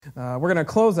We're going to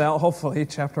close out, hopefully,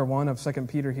 chapter 1 of 2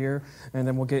 Peter here, and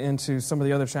then we'll get into some of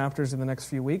the other chapters in the next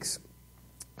few weeks,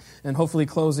 and hopefully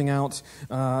closing out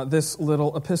this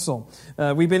little epistle.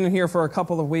 We've been here for a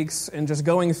couple of weeks and just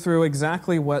going through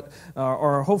exactly what,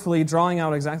 or hopefully drawing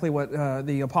out exactly what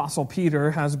the Apostle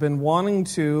Peter has been wanting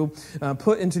to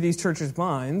put into these churches'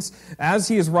 minds as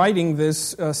he is writing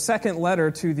this second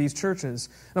letter to these churches.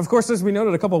 And of course, as we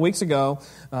noted a couple of weeks ago,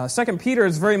 2 Peter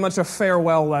is very much a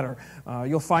farewell letter.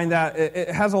 You'll find that it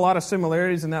has a lot of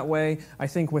similarities in that way, I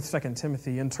think, with 2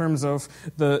 Timothy, in terms of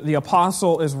the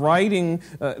apostle is writing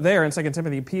there in 2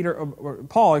 Timothy,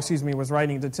 Paul was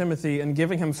writing to Timothy and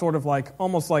giving him sort of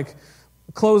almost like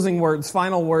closing words,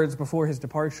 final words before his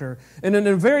departure. And in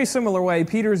a very similar way,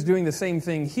 Peter is doing the same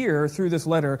thing here through this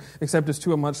letter, except it's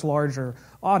to a much larger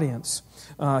audience.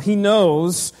 He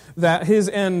knows that his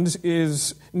end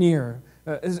is near.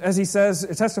 As he says,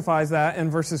 it testifies that in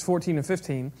verses 14 and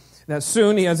 15, that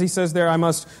soon, as he says there, I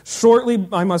must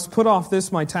put off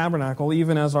this my tabernacle,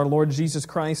 even as our Lord Jesus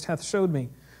Christ hath showed me.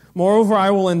 Moreover,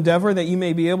 I will endeavor that ye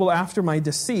may be able, after my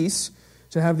decease,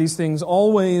 to have these things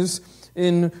always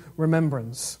in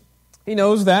remembrance. He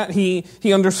knows that. He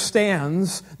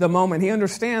understands the moment. He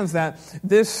understands that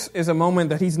this is a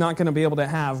moment that he's not going to be able to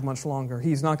have much longer.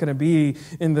 He's not going to be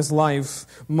in this life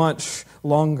much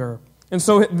longer. And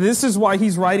so this is why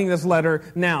he's writing this letter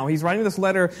now. He's writing this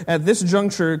letter at this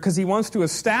juncture because he wants to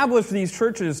establish these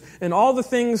churches and all the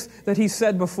things that he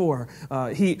said before.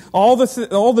 All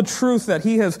the truth that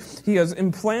he has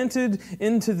implanted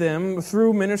into them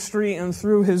through ministry and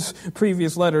through his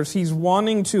previous letters. He's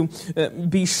wanting to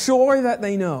be sure that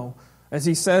they know, as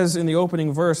he says in the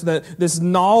opening verse, that this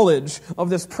knowledge of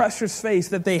this precious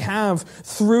faith that they have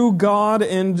through God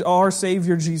and our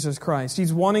Savior Jesus Christ.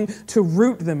 He's wanting to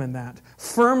root them in that,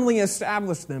 firmly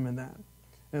establish them in that.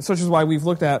 And such is why we've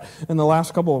looked at in the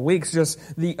last couple of weeks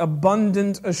just the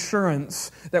abundant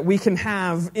assurance that we can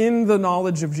have in the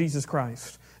knowledge of Jesus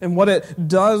Christ. And what it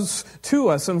does to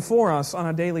us and for us on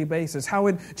a daily basis. How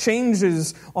it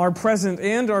changes our present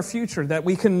and our future. That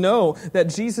we can know that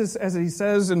Jesus, as he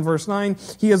says in verse 9,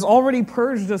 he has already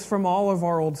purged us from all of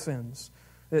our old sins.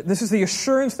 This is the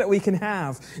assurance that we can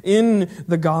have in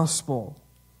the gospel.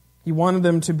 He wanted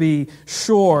them to be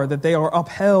sure that they are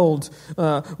upheld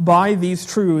by these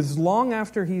truths long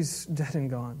after he's dead and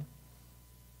gone.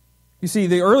 You see,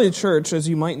 the early church, as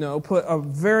you might know, put a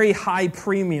very high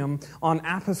premium on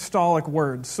apostolic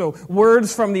words. So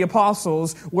words from the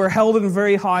apostles were held in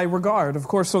very high regard, of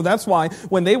course. So that's why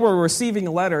when they were receiving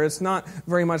a letter, it's not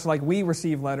very much like we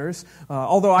receive letters.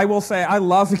 Although I will say I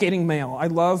love getting mail. I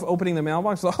love opening the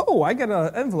mailbox. Oh, I get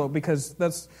an envelope because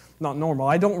that's not normal.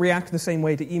 I don't react the same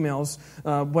way to emails.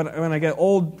 When I get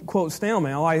old, quote, snail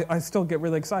mail, I still get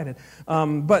really excited.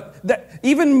 But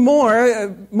even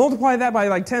more, multiply that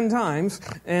by 10 times,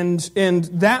 and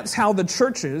that's how the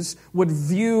churches would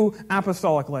view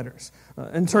apostolic letters.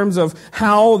 In terms of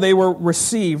how they were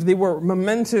received. They were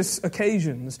momentous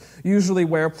occasions, usually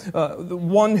where the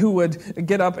one who would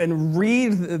get up and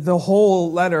read the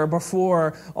whole letter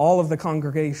before all of the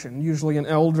congregation, usually an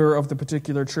elder of the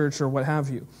particular church or what have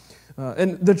you.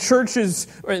 And the churches,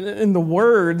 in the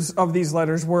words of these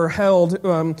letters, were held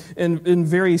in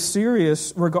very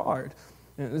serious regard.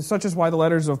 And such is why the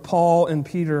letters of Paul and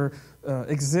Peter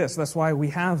exist. That's why we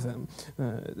have them.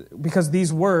 Because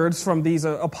these words from these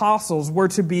apostles were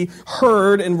to be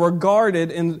heard and regarded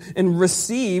and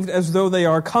received as though they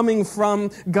are coming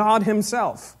from God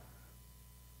himself.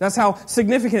 That's how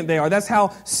significant they are. That's how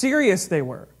serious they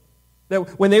were.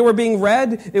 That when they were being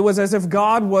read, it was as if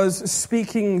God was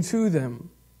speaking to them.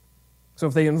 So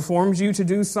if they informed you to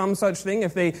do some such thing,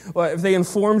 if they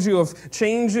informed you of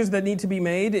changes that need to be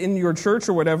made in your church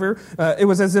or whatever, it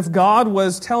was as if God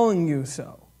was telling you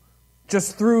so.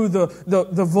 Just through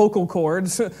the vocal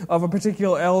cords of a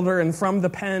particular elder and from the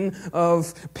pen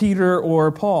of Peter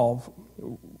or Paul,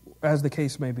 as the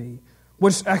case may be.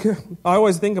 Which I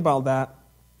always think about that.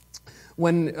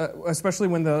 Especially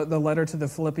when the letter to the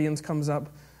Philippians comes up,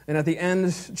 and at the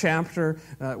end chapter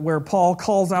where Paul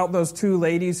calls out those two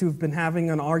ladies who've been having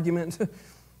an argument.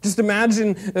 Just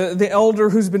imagine the elder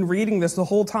who's been reading this the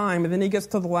whole time, and then he gets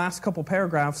to the last couple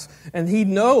paragraphs, and he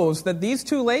knows that these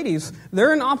two ladies,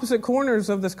 they're in opposite corners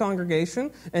of this congregation,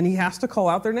 and he has to call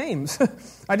out their names.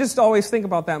 I just always think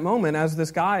about that moment as this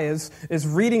guy is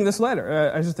reading this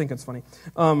letter. I just think it's funny,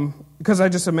 because I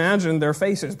just imagine their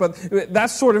faces. But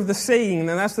that's sort of the saying, and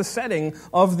that's the setting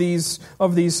of these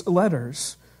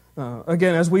letters.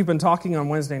 Again, as we've been talking on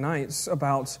Wednesday nights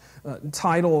about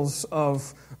titles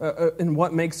of and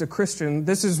what makes a Christian,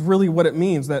 this is really what it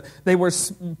means, that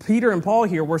Peter and Paul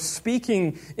here were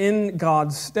speaking in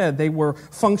God's stead. They were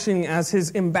functioning as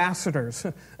his ambassadors,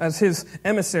 as his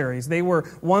emissaries. They were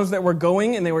ones that were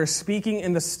going and they were speaking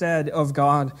in the stead of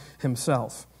God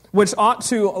himself, which ought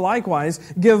to likewise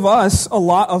give us a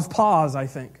lot of pause, I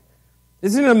think.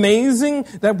 Isn't it amazing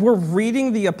that we're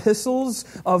reading the epistles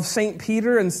of St.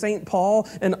 Peter and St. Paul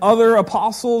and other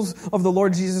apostles of the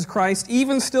Lord Jesus Christ,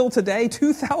 even still today,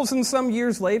 2,000 some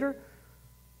years later?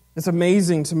 It's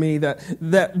amazing to me that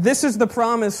this is the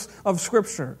promise of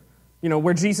Scripture,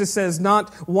 where Jesus says,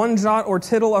 not one jot or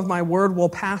tittle of my word will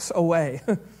pass away.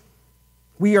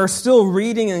 We are still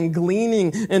reading and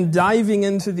gleaning and diving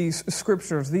into these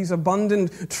scriptures, these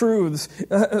abundant truths,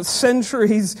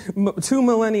 centuries, 2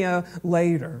 millennia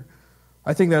later.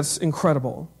 I think that's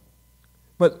incredible.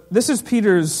 But this is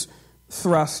Peter's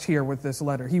thrust here with this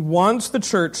letter. He wants the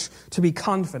church to be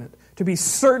confident, to be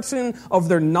certain of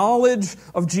their knowledge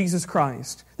of Jesus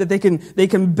Christ, that they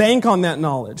can bank on that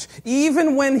knowledge,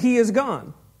 even when he is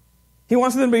gone. He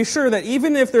wants them to be sure that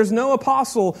even if there's no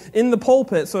apostle in the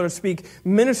pulpit, so to speak,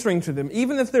 ministering to them,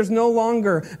 even if there's no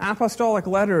longer apostolic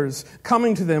letters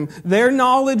coming to them, their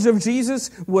knowledge of Jesus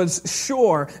was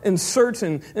sure and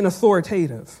certain and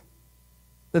authoritative.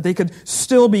 That they could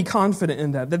still be confident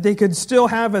in that they could still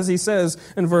have, as he says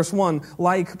in verse 1,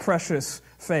 like precious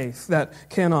faith that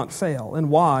cannot fail. And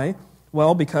why?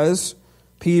 Well, because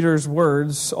Peter's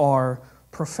words are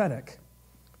prophetic.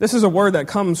 This is a word that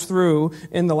comes through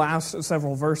in the last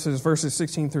several verses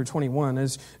 16 through 21.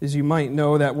 As you might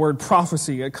know, that word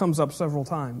prophecy, it comes up several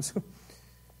times.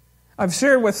 I've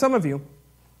shared with some of you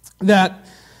that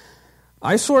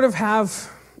I sort of have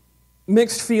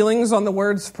mixed feelings on the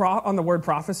word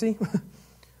prophecy,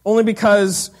 only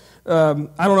because I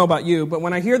don't know about you, but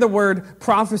when I hear the word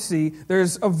prophecy,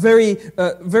 there's a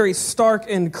very stark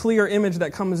and clear image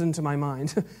that comes into my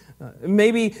mind.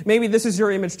 Maybe this is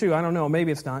your image too. I don't know.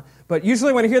 Maybe it's not. But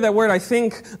usually when I hear that word, I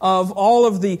think of all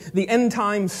of the end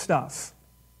time stuff.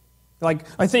 Like,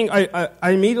 I think I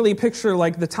immediately picture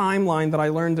like the timeline that I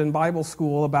learned in Bible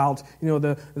school about,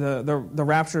 the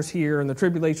rapture's here and the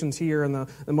tribulation's here and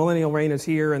the millennial reign is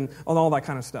here and all that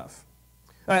kind of stuff.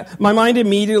 My mind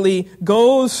immediately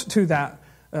goes to that.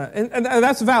 And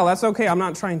that's valid. That's okay. I'm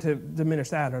not trying to diminish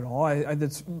that at all.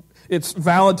 It's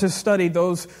valid to study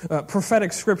those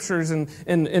prophetic scriptures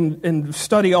and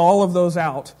study all of those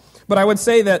out. But I would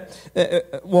say that,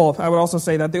 I would also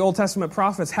say that the Old Testament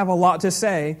prophets have a lot to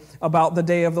say about the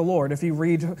day of the Lord. If you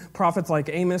read prophets like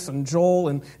Amos and Joel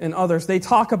and others, they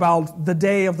talk about the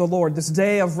day of the Lord, this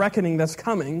day of reckoning that's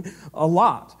coming a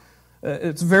lot.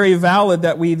 It's very valid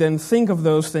that we then think of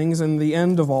those things in the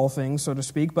end of all things, so to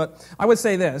speak. But I would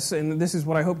say this, and this is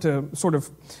what I hope to sort of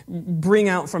bring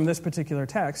out from this particular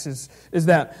text, is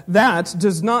that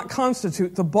does not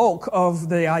constitute the bulk of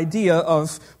the idea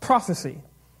of prophecy.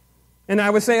 And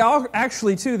I would say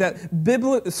actually, too, that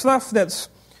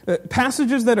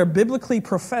passages that are biblically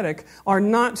prophetic are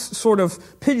not sort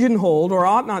of pigeonholed or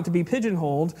ought not to be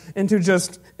pigeonholed into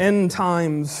just end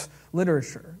times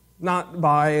literature. Not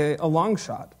by a long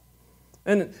shot.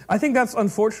 And I think that's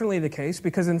unfortunately the case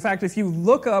because, in fact, if you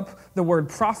look up the word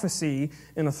prophecy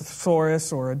in a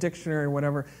thesaurus or a dictionary or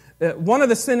whatever, one of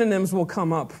the synonyms will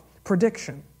come up,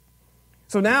 prediction.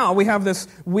 So now we have this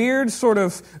weird sort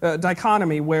of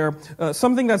dichotomy where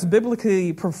something that's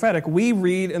biblically prophetic we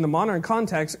read in the modern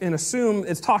context and assume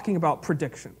it's talking about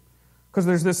prediction because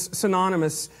there's this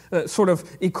synonymous sort of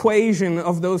equation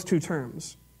of those two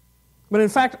terms. But in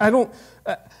fact, I don't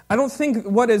think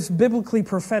what is biblically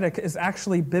prophetic is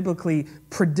actually biblically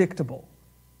predictable.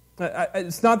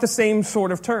 It's not the same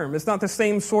sort of term. It's not the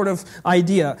same sort of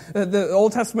idea. The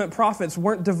Old Testament prophets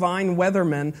weren't divine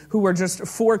weathermen who were just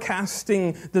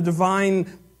forecasting the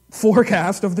divine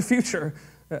forecast of the future.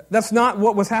 That's not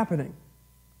what was happening.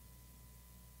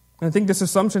 And I think this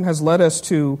assumption has led us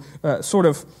to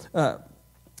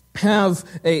have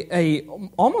a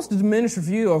almost a diminished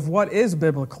view of what is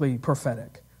biblically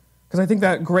prophetic. Because I think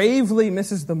that gravely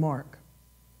misses the mark.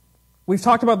 We've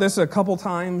talked about this a couple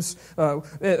times,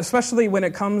 especially when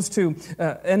it comes to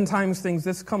end times things.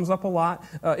 This comes up a lot.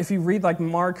 If you read like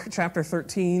Mark chapter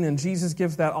 13 and Jesus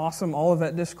gives that awesome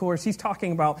Olivet discourse, he's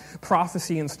talking about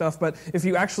prophecy and stuff. But if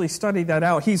you actually study that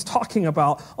out, he's talking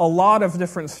about a lot of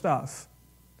different stuff.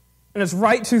 And it's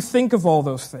right to think of all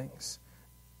those things.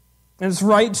 And it's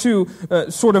right to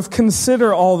sort of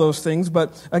consider all those things,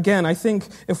 but again, I think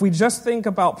if we just think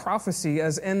about prophecy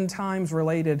as end times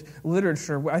related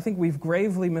literature, I think we've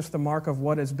gravely missed the mark of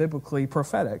what is biblically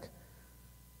prophetic.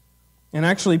 And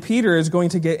actually, Peter is going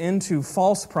to get into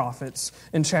false prophets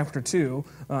in chapter 2.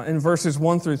 In verses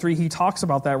 1 through 3, he talks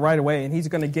about that right away, and he's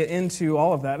going to get into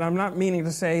all of that. And I'm not meaning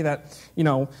to say that,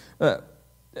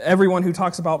 everyone who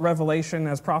talks about revelation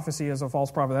as prophecy is a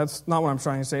false prophet. That's not what I'm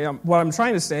trying to say. What I'm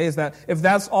trying to say is that if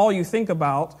that's all you think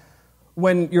about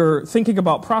when you're thinking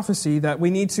about prophecy, that we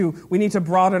need to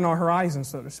broaden our horizon,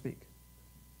 so to speak.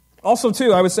 Also,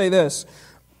 too, I would say this.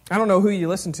 I don't know who you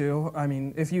listen to. I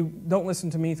mean, if you don't listen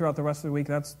to me throughout the rest of the week,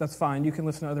 that's fine. You can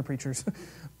listen to other preachers.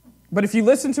 But if you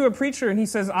listen to a preacher and he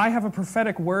says, "I have a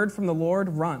prophetic word from the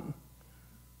Lord," run.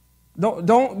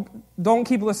 Don't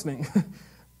keep listening.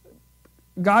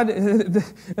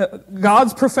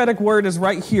 God's prophetic word is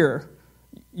right here.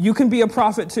 You can be a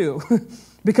prophet too,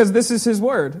 because this is His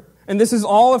word, and this is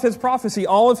all of His prophecy,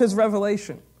 all of His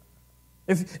revelation.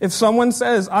 If someone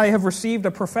says, "I have received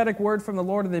a prophetic word from the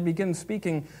Lord," and they begin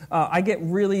speaking, I get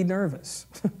really nervous.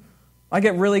 I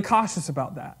get really cautious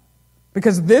about that.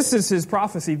 Because this is His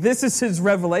prophecy. This is His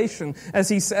revelation, as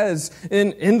He says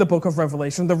in the book of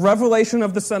Revelation, the revelation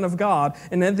of the Son of God.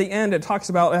 And at the end, it talks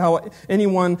about how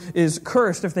anyone is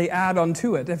cursed if they add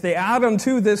unto it. If they add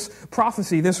unto this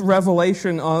prophecy, this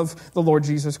revelation of the Lord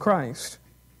Jesus Christ.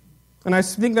 And I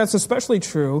think that's especially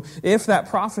true if that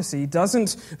prophecy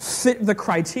doesn't fit the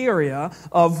criteria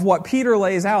of what Peter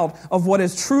lays out of what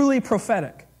is truly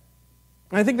prophetic.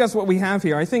 And I think that's what we have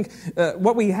here. I think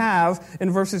what we have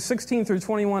in verses 16 through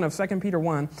 21 of 2 Peter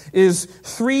 1 is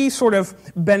three sort of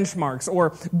benchmarks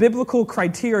or biblical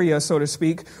criteria, so to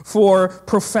speak, for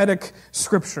prophetic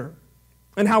scripture.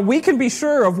 And how we can be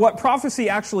sure of what prophecy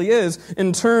actually is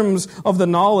in terms of the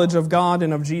knowledge of God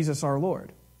and of Jesus our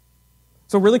Lord.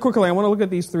 So really quickly, I want to look at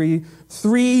these three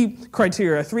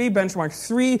criteria, three benchmarks,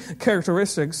 three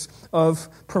characteristics of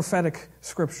prophetic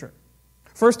scripture.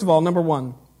 First of all, number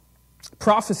one,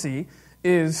 prophecy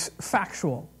is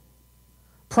factual.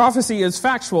 Prophecy is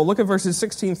factual. Look at verses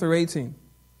 16 through 18.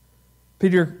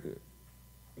 Peter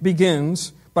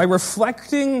begins by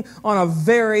reflecting on a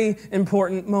very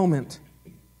important moment.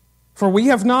 For we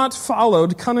have not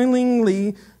followed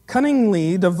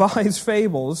cunningly devised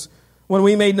fables when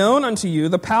we made known unto you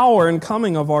the power and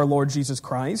coming of our Lord Jesus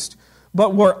Christ,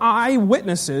 but were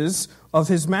eyewitnesses of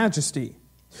His majesty.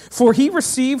 For He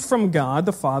received from God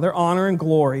the Father honor and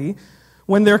glory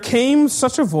when there came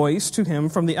such a voice to Him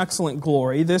from the excellent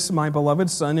glory, "This my beloved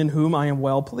Son, in whom I am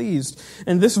well pleased."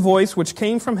 And this voice which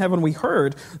came from heaven we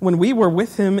heard when we were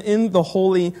with Him in the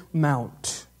holy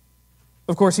mount.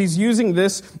 Of course, he's using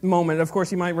this moment. Of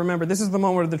course, you might remember, this is the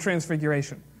moment of the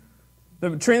Transfiguration.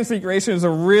 The Transfiguration is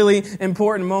a really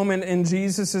important moment in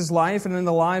Jesus' life and in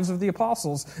the lives of the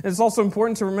apostles. It's also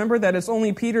important to remember that it's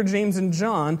only Peter, James, and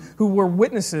John who were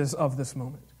witnesses of this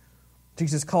moment.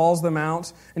 Jesus calls them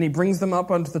out, and He brings them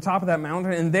up onto the top of that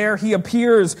mountain, and there He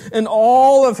appears in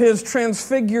all of His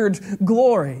transfigured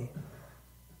glory.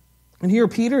 And here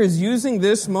Peter is using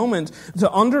this moment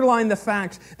to underline the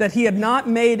fact that he had not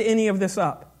made any of this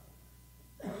up.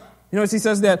 You notice he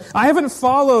says that, "I haven't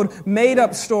followed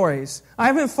made-up stories. I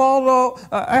haven't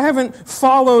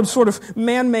followed sort of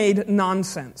man-made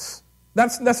nonsense.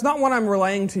 That's not what I'm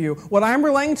relaying to you. What I'm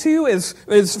relaying to you is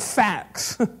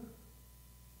facts."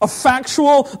 A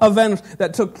factual event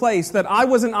that took place that I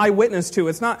was an eyewitness to.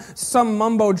 It's not some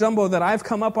mumbo-jumbo that I've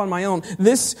come up on my own.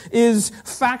 This is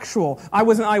factual. I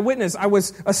was an eyewitness. I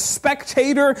was a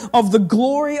spectator of the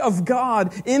glory of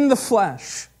God in the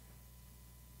flesh.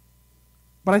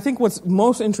 But I think what's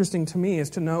most interesting to me is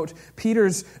to note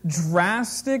Peter's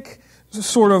drastic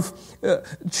sort of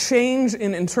change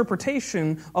in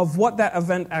interpretation of what that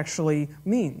event actually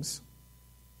means.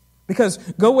 Because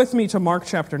go with me to Mark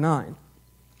chapter 9.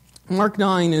 Mark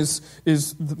 9 is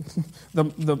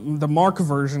the Mark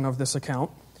version of this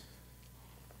account.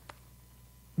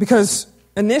 Because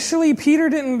initially Peter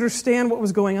didn't understand what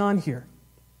was going on here.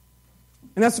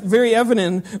 And that's very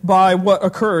evident by what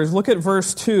occurs. Look at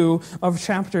verse 2 of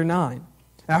chapter 9.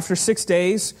 After 6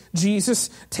 days, Jesus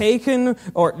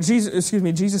taketh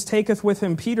with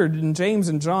Him Peter and James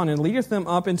and John, and leadeth them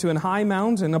up into an high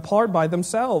mountain apart by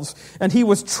themselves. And He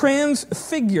was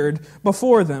transfigured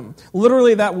before them.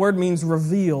 Literally, that word means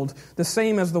revealed, the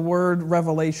same as the word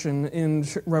revelation in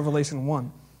Revelation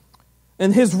 1.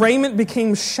 And His raiment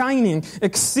became shining,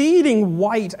 exceeding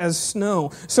white as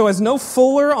snow, so as no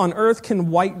fuller on earth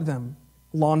can white them.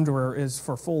 Launderer is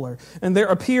for fuller. And there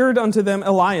appeared unto them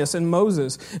Elias and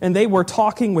Moses, and they were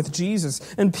talking with Jesus.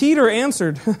 And Peter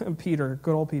answered, Peter,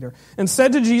 good old Peter, and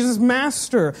said to Jesus,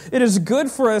 "Master, it is good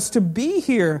for us to be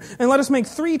here, and let us make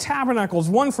 3 tabernacles,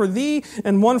 one for thee,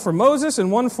 and one for Moses,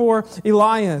 and one for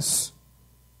Elias."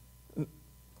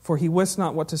 For he wist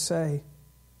not what to say.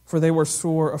 for they were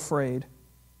sore afraid.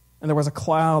 And there was a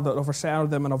cloud that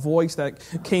overshadowed them, and a voice that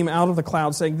came out of the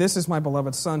cloud saying, "This is my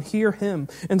beloved Son, hear him."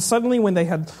 And suddenly when they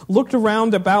had looked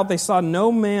around about, they saw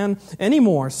no man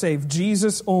anymore, save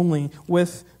Jesus only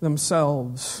with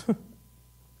themselves.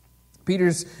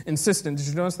 Peter's insistent. Did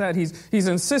you notice that? He's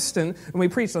insistent, and we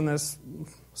preached on this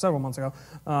several months ago,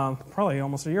 probably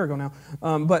almost a year ago now.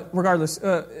 But regardless,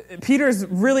 Peter is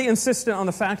really insistent on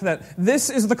the fact that this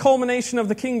is the culmination of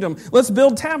the kingdom. Let's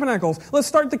build tabernacles. Let's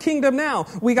start the kingdom now.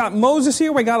 We got Moses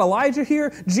here. We got Elijah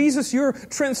here. Jesus, you're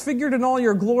transfigured in all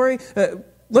your glory.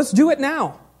 Let's do it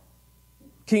now.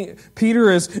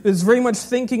 Peter is very much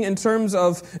thinking in terms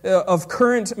of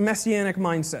current messianic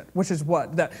mindset, which is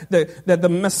what? That the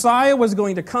Messiah was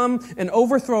going to come and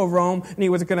overthrow Rome, and he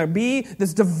was going to be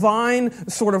this divine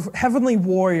sort of heavenly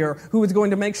warrior who was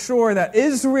going to make sure that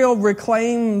Israel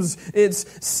reclaims its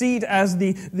seat as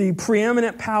the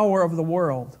preeminent power of the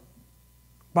world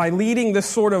by leading this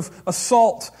sort of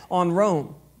assault on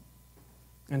Rome.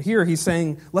 And here he's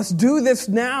saying, let's do this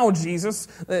now, Jesus.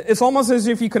 It's almost as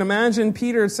if you can imagine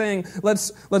Peter saying,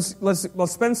 let's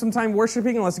spend some time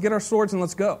worshiping and let's get our swords and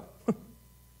let's go.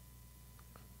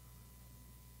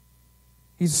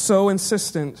 He's so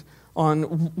insistent on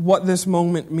what this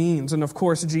moment means. And of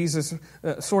course, Jesus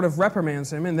sort of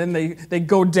reprimands him. And then they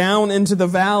go down into the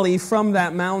valley from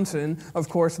that mountain, of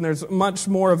course. And there's much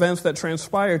more events that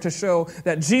transpire to show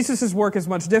that Jesus' work is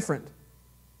much different.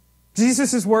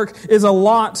 Jesus' work is a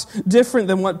lot different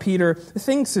than what Peter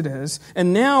thinks it is.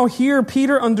 And now here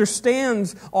Peter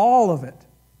understands all of it.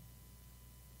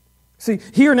 See,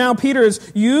 here now Peter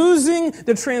is using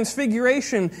the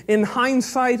transfiguration in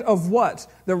hindsight of what?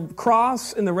 The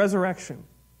cross and the resurrection.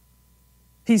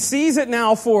 He sees it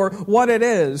now for what it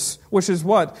is, which is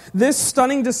what? This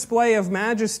stunning display of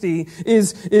majesty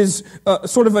is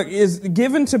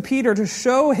given to Peter to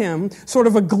show him sort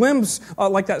of a glimpse,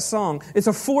 like that song. It's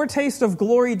a foretaste of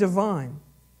glory divine.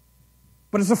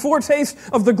 But it's a foretaste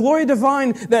of the glory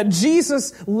divine that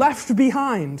Jesus left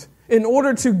behind in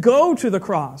order to go to the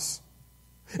cross.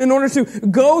 In order to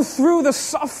go through the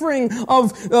suffering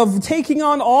of taking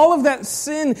on all of that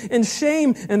sin and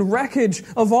shame and wreckage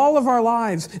of all of our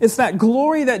lives. It's that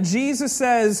glory that Jesus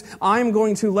says, I'm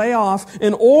going to lay off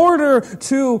in order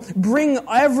to bring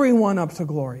everyone up to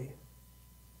glory.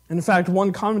 And in fact,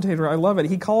 one commentator, I love it,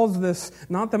 he calls this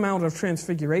not the Mount of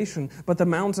Transfiguration, but the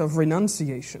Mount of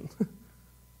Renunciation.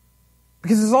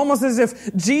 Because it's almost as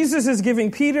if Jesus is giving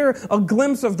Peter a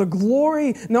glimpse of the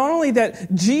glory, not only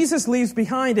that Jesus leaves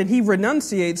behind and he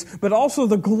renunciates, but also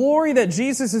the glory that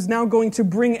Jesus is now going to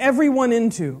bring everyone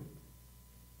into.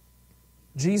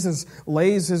 Jesus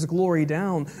lays his glory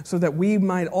down so that we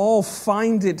might all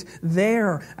find it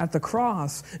there at the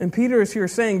cross. And Peter is here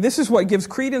saying, this is what gives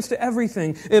credence to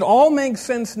everything. It all makes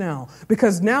sense now,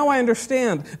 because now I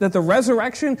understand that the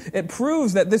resurrection, it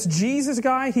proves that this Jesus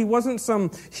guy, he wasn't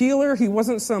some healer, he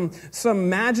wasn't some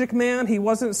magic man, he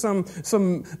wasn't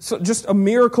just a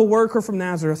miracle worker from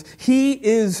Nazareth. He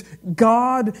is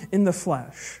God in the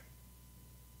flesh.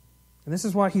 And this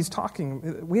is why he's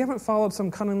talking. We haven't followed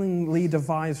some cunningly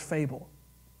devised fable.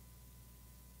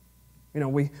 You know,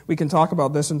 we can talk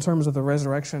about this in terms of the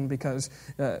resurrection because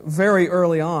very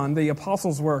early on, the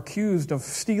apostles were accused of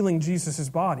stealing Jesus'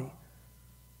 body.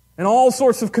 And all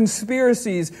sorts of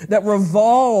conspiracies that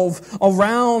revolve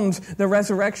around the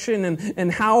resurrection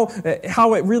and how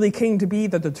it really came to be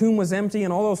that the tomb was empty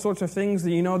and all those sorts of things.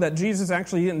 That, you know, that Jesus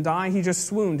actually didn't die, he just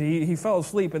swooned. He fell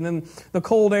asleep, and then the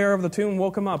cold air of the tomb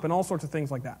woke him up, and all sorts of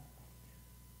things like that.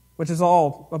 Which is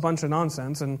all a bunch of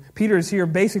nonsense, and Peter's here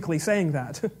basically saying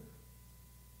that.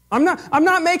 I'm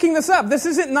not making this up. This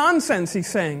isn't nonsense, he's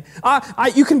saying.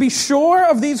 You can be sure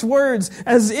of these words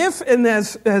as if and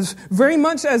as very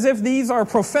much as if these are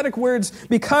prophetic words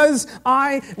because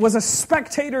I was a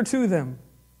spectator to them.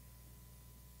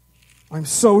 I'm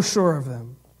so sure of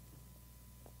them.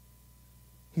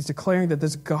 He's declaring that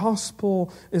this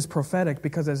gospel is prophetic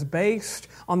because it's based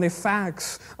on the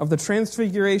facts of the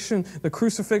transfiguration, the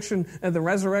crucifixion, and the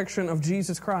resurrection of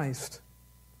Jesus Christ.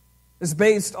 It's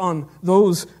based on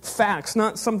those facts,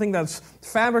 not something that's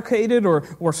fabricated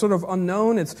or sort of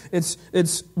unknown.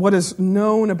 It's what is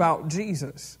known about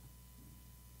Jesus.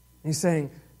 He's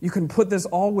saying, you can put this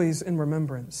always in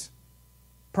remembrance.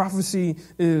 Prophecy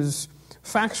is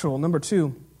factual. Number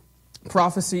 2,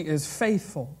 prophecy is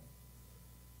faithful.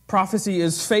 Prophecy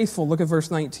is faithful. Look at verse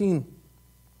 19.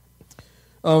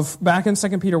 Back in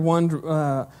 2 Peter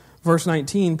 1, verse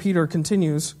 19, Peter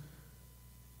continues.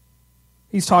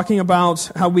 He's talking about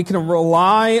how we can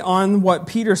rely on what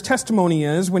Peter's testimony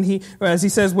is as he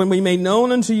says, when we made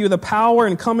known unto you the power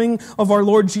and coming of our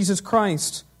Lord Jesus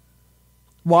Christ,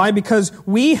 Why? Because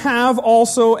we have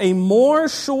also a more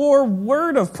sure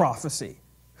word of prophecy,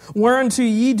 whereunto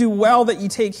ye do well that ye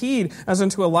take heed, as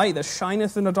unto a light that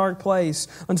shineth in a dark place,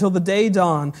 until the day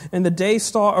dawn, and the day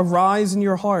star arise in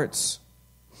your hearts.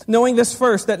 Knowing this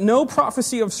first, that no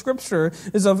prophecy of Scripture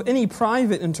is of any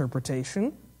private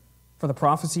interpretation. For the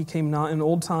prophecy came not in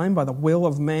old time by the will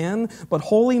of man, but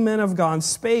holy men of God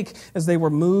spake as they were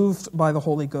moved by the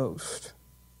Holy Ghost.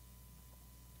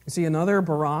 You see, another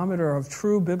barometer of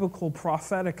true biblical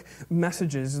prophetic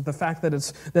messages is the fact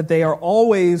that they are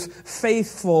always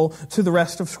faithful to the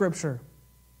rest of Scripture.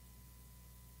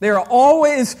 They are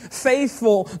always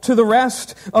faithful to the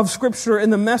rest of Scripture in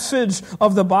the message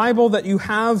of the Bible that you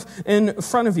have in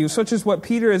front of you, such as what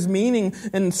Peter is meaning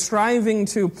and striving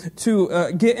to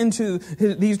get into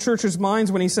these churches'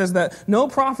 minds when he says that no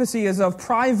prophecy is of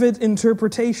private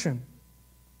interpretation.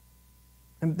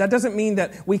 And that doesn't mean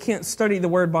that we can't study the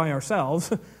Word by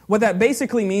ourselves. What that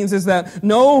basically means is that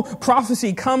no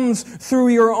prophecy comes through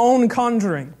your own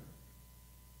conjuring.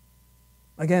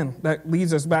 Again, that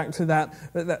leads us back to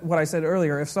that what I said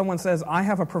earlier. If someone says, I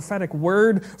have a prophetic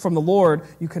word from the Lord,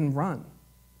 you can run.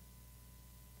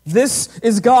 This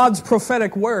is God's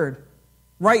prophetic word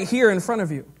right here in front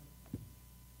of you.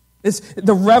 It's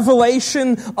the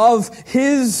revelation of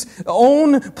His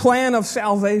own plan of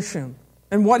salvation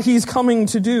and what He's coming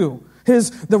to do.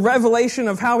 The revelation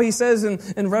of how He says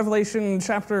in Revelation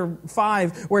chapter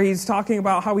 5, where He's talking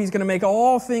about how He's going to make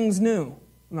all things new.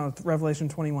 No, it's Revelation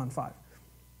 21:5.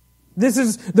 This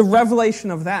is the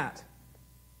revelation of that.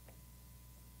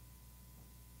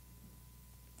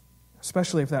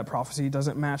 Especially if that prophecy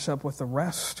doesn't match up with the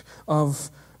rest of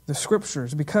the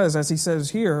Scriptures. Because, as he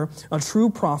says here, a true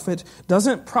prophet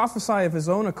doesn't prophesy of his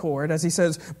own accord, as he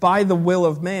says, by the will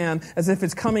of man, as if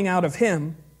it's coming out of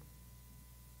him.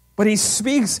 But he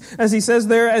speaks, as he says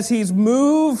there, as he's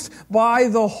moved by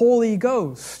the Holy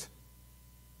Ghost.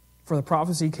 For the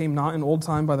prophecy came not in old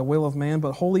time by the will of man,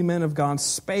 but holy men of God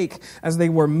spake as they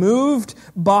were moved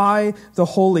by the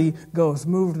Holy Ghost.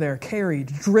 Moved there, carried,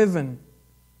 driven.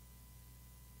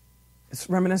 It's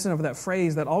reminiscent of that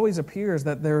phrase that always appears,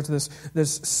 that there's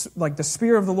this like the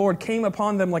Spirit of the Lord came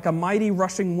upon them like a mighty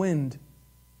rushing wind.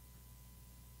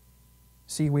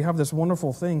 See, we have this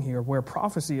wonderful thing here where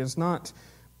prophecy is not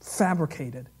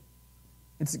fabricated.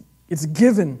 It's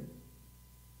given.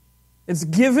 It's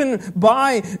given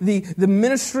by the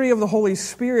ministry of the Holy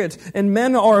Spirit, and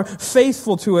men are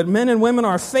faithful to it. Men and women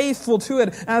are faithful to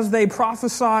it as they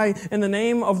prophesy in the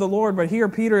name of the Lord. But here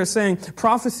Peter is saying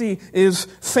prophecy is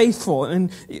faithful.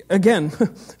 And again,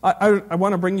 I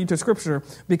want to bring you to Scripture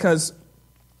because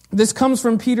this comes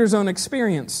from Peter's own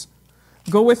experience.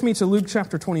 Go with me to Luke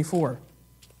chapter 24.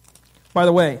 By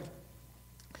the way,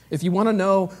 if you want to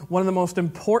know one of the most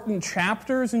important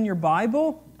chapters in your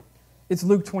Bible, it's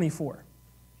Luke 24.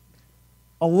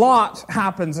 A lot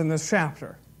happens in this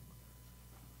chapter.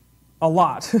 A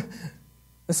lot.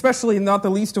 Especially not the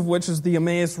least of which is the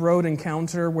Emmaus Road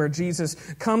encounter where Jesus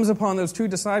comes upon those two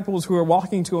disciples who are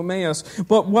walking to Emmaus.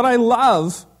 But what I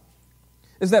love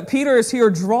is that Peter is here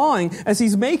drawing, as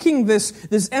he's making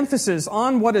this emphasis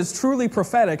on what is truly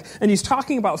prophetic, and he's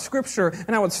talking about Scripture and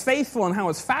how it's faithful and how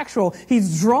it's factual.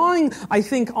 He's drawing, I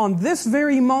think, on this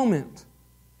very moment.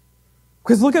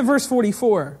 Because look at verse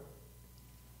 44.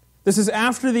 This is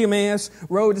after the Emmaus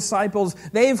Road disciples.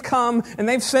 They've come and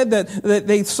they've said that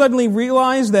they suddenly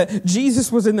realized that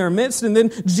Jesus was in their midst. And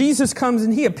then Jesus comes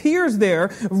and He appears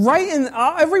there right in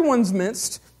everyone's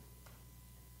midst.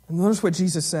 And notice what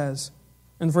Jesus says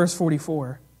in verse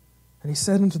 44. And He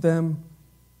said unto them,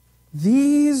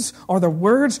 These are the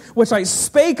words which I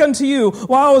spake unto you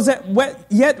while I was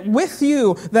yet with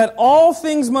you, that all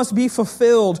things must be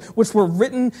fulfilled which were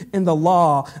written in the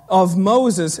law of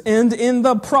Moses and in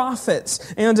the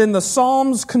prophets and in the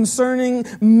Psalms concerning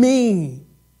me.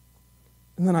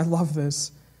 And then I love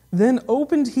this. Then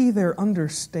opened He their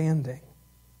understanding,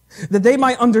 that they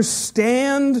might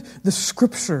understand the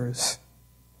Scriptures.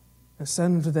 And said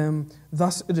unto them,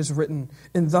 Thus it is written,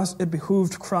 and thus it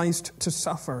behooved Christ to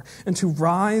suffer, and to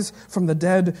rise from the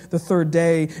dead the third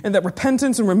day, and that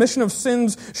repentance and remission of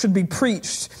sins should be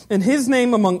preached in His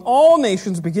name among all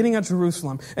nations, beginning at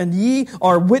Jerusalem. And ye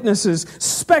are witnesses,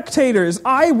 spectators,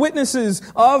 eyewitnesses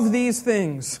of these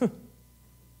things.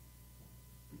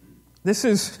 This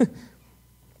is,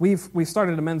 we've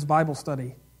started a men's Bible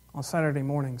study on Saturday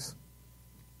mornings.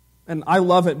 And I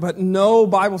love it, but no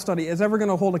Bible study is ever going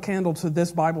to hold a candle to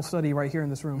this Bible study right here in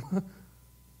this room.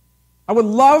 I would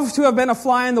love to have been a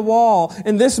fly in the wall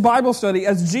in this Bible study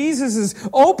as Jesus is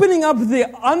opening up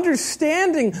the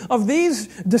understanding of these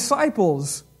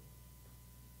disciples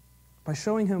by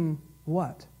showing him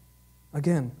what?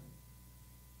 again.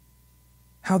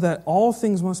 How that all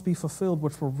things must be fulfilled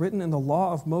which were written in the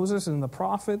law of Moses and in the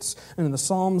prophets and in the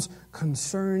Psalms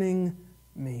concerning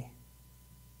me.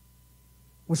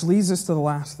 Which leads us to the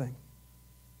last thing.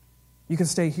 You can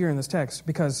stay here in this text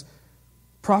because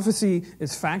prophecy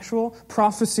is factual,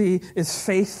 prophecy is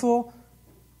faithful,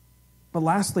 but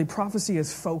lastly, prophecy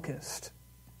is focused.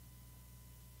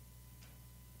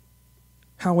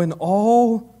 How in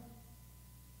all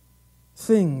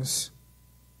things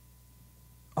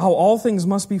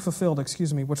must be fulfilled,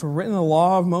 which were written in the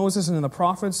law of Moses and in the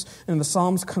prophets and in the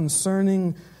Psalms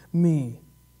concerning me.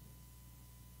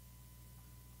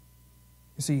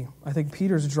 You see, I think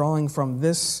Peter's drawing from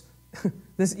this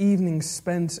evening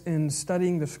spent in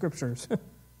studying the Scriptures,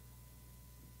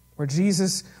 where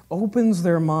Jesus opens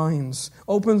their minds,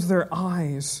 opens their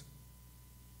eyes,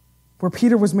 where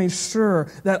Peter was made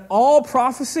sure that all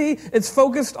prophecy is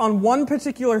focused on one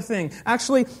particular thing.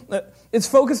 Actually, it's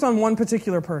focused on one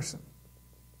particular person.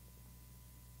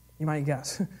 You might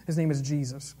guess. His name is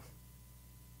Jesus.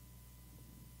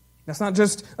 That's not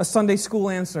just a Sunday school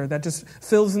answer that just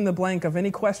fills in the blank of any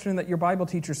question that your Bible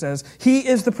teacher says. He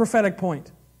is the prophetic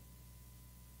point.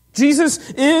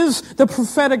 Jesus is the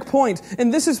prophetic point.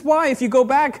 And this is why, if you go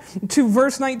back to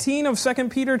verse 19 of 2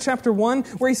 Peter chapter 1,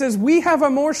 where he says, we have a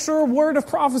more sure word of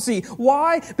prophecy.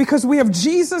 Why? Because we have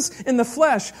Jesus in the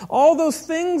flesh. All those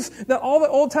things that all the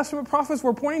Old Testament prophets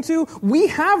were pointing to, we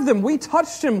have them. We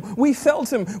touched him. We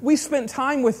felt him. We spent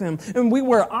time with him. And we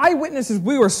were eyewitnesses.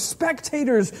 We were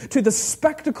spectators to the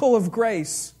spectacle of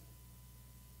grace.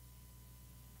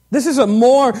 This is a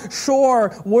more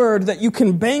sure word that you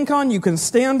can bank on, you can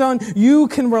stand on, you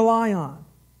can rely on.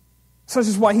 Such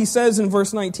is why he says in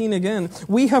verse 19 again,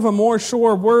 we have a more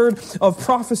sure word of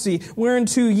prophecy,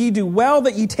 whereunto ye do well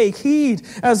that ye take heed,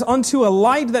 as unto a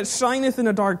light that shineth in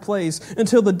a dark place,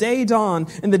 until the day dawn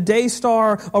and the day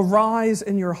star arise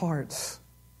in your hearts.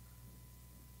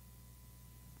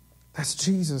 That's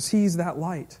Jesus. He's that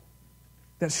light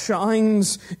that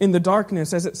shines in the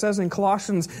darkness, as it says in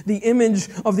Colossians, the image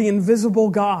of the invisible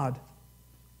God,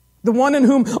 the one in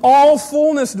whom all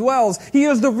fullness dwells. He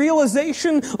is the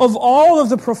realization of all of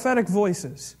the prophetic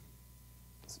voices.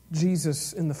 It's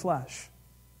Jesus in the flesh,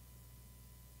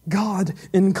 God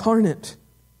incarnate.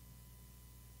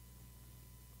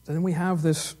 So then we have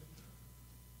this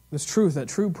truth that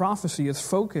true prophecy is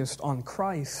focused on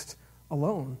Christ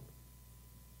alone.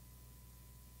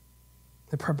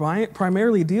 It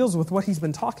primarily deals with what he's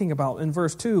been talking about in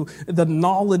verse 2, the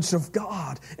knowledge of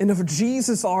God and of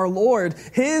Jesus our Lord,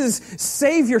 his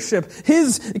saviorship,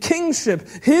 his kingship,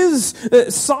 his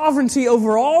sovereignty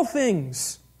over all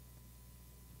things.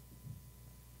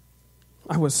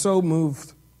 I was so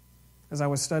moved as I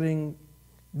was studying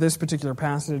this particular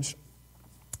passage.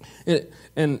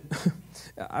 And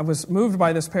I was moved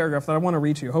by this paragraph that I want to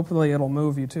read to you. Hopefully it'll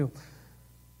move you too.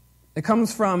 It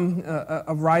comes from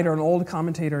a writer, an old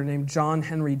commentator named John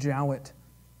Henry Jowett.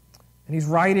 And he's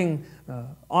writing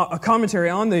a commentary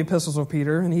on the epistles of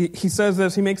Peter. And he says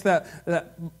this, he makes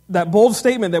that bold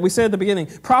statement that we said at the beginning.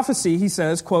 Prophecy, he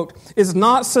says, quote, is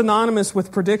not synonymous with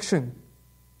prediction.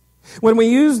 When we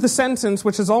use the sentence,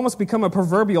 which has almost become a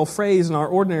proverbial phrase in our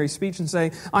ordinary speech, and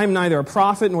say, I am neither a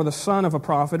prophet nor the son of a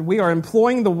prophet, we are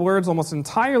employing the words almost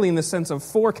entirely in the sense of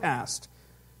forecast,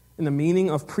 in the meaning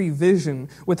of prevision,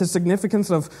 with the significance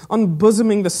of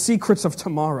unbosoming the secrets of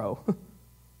tomorrow.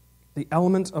 The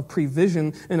element of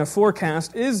prevision in a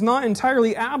forecast is not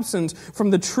entirely absent from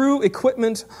the true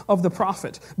equipment of the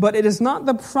prophet, but it is not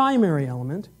the primary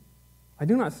element. I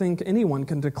do not think anyone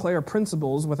can declare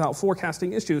principles without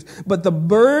forecasting issues, but the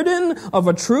burden of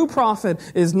a true prophet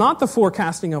is not the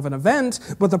forecasting of an event,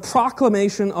 but the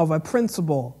proclamation of a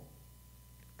principle.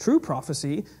 True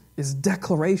prophecy is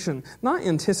declaration, not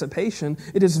anticipation.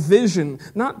 It is vision,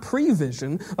 not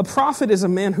prevision. A prophet is a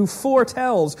man who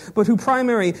foretells, but who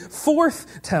primarily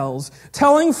forthtells,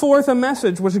 telling forth a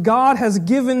message which God has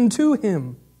given to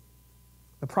him.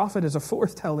 The prophet is a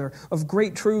forthteller of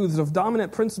great truths, of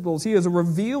dominant principles. He is a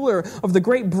revealer of the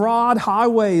great broad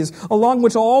highways along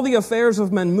which all the affairs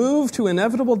of men move to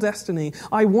inevitable destiny.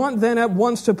 I want then at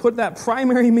once to put that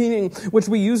primary meaning which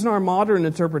we use in our modern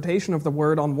interpretation of the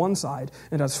word on one side,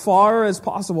 and as far as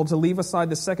possible to leave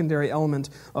aside the secondary element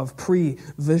of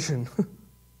prevision.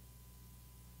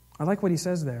 I like what he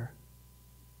says there.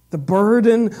 The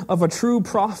burden of a true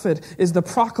prophet is the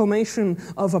proclamation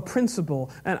of a principle.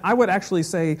 And I would actually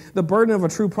say the burden of a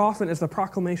true prophet is the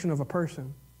proclamation of a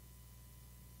person.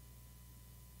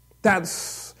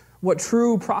 That's what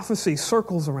true prophecy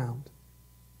circles around.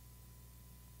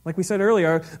 Like we said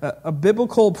earlier, a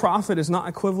biblical prophet is not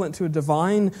equivalent to a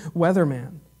divine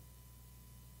weatherman.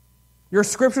 Your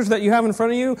scriptures that you have in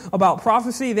front of you about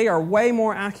prophecy, they are way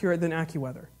more accurate than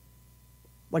AccuWeather.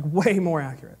 Like way more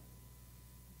accurate.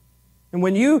 And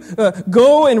when you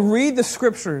go and read the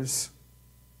scriptures,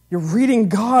 you're reading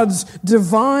God's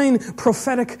divine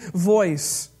prophetic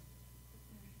voice.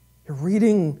 You're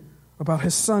reading about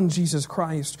His Son, Jesus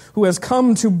Christ, who has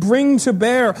come to bring to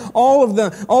bear all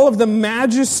of the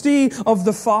majesty of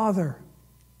the Father.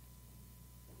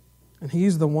 And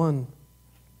He's the one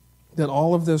that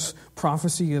all of this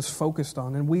prophecy is focused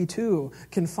on. And we too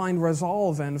can find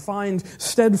resolve and find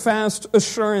steadfast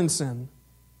assurance in.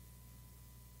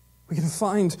 We can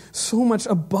find so much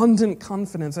abundant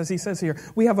confidence, as he says here.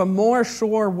 We have a more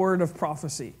sure word of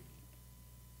prophecy.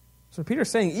 So Peter's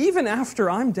saying, even after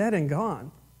I'm dead and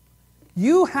gone,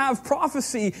 you have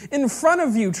prophecy in front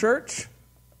of you, church.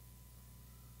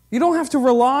 You don't have to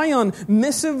rely on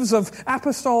missives of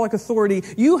apostolic authority.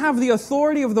 You have the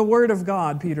authority of the Word of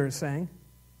God, Peter is saying.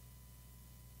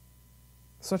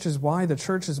 Such is why the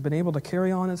church has been able to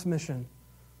carry on its mission.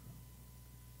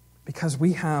 Because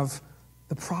we have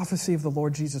the prophecy of the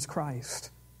Lord Jesus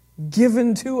Christ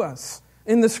given to us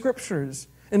in the Scriptures.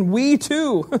 And we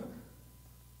too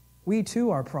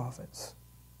are prophets.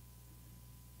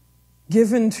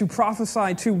 Given to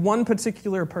prophesy to one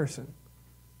particular person.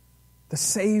 The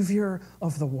Savior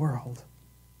of the world.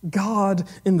 God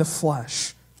in the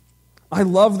flesh. I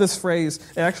love this phrase.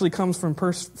 It actually comes from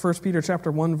 1 Peter chapter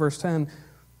 1, verse 10.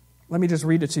 Let me just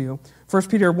read it to you. 1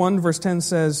 Peter 1, verse 10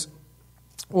 says,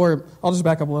 or I'll just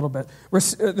back up a little bit.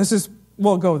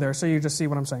 We'll go there so you just see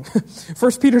what I'm saying.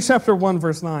 1 Peter chapter 1,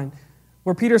 verse 9,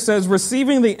 where Peter says,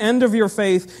 receiving the end of your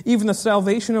faith, even the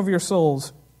salvation of your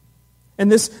souls.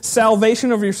 And this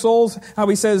salvation of your souls, how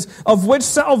he says, of which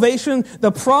salvation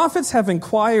the prophets have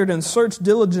inquired and searched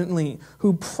diligently,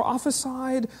 who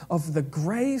prophesied of the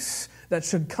grace that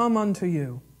should come unto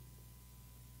you.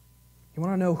 You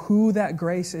want to know who that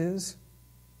grace is?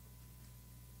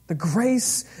 The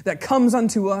grace that comes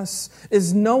unto us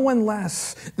is no one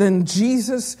less than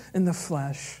Jesus in the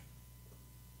flesh.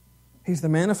 He's the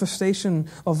manifestation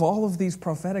of all of these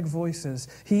prophetic voices.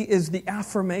 He is the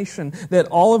affirmation that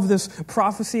all of this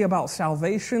prophecy about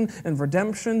salvation and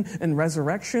redemption and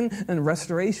resurrection and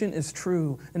restoration is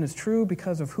true. And it's true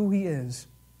because of who He is.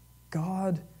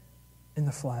 God in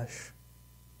the flesh.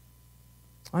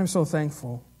 I'm so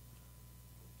thankful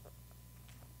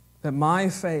that my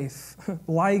faith,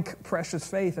 like precious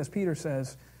faith, as Peter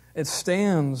says, it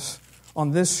stands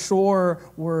on this sure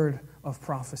word of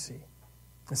prophecy.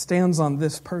 It stands on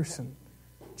this person,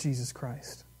 Jesus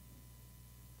Christ.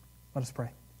 Let us pray.